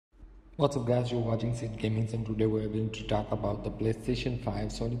What's up guys, you're watching Sid Gaming and today we're going to talk about the PlayStation 5,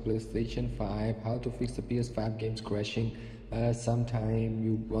 Sony PlayStation 5, how to fix the PS5 games crashing. Sometime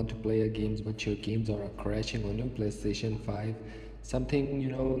you want to play a games but your games are crashing on your PlayStation 5.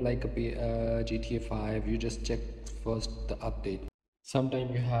 Something like a GTA 5, you just check first the update.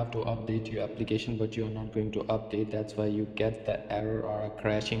 Sometimes you have to update your application but you're not going to update, that's why you get the error or a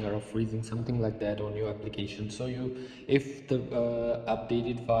crashing or a freezing, something like that on your application. So if the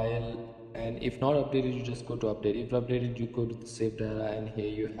updated file, and if not updated you just go to update. If updated you go to the save data, and here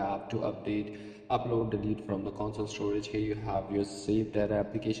you have to update, upload, delete from the console storage. Here you have your save data,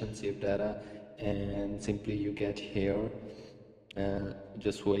 application save data, and simply you get here.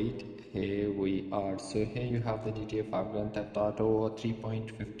 Just wait, here we are. So here you have the GTA 5 Grand Theft Auto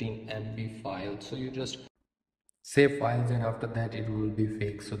 3.15 MB file. So you just save files and after that it will be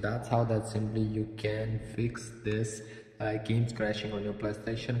fixed. So that's how that simply you can fix this games crashing on your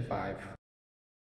PlayStation 5.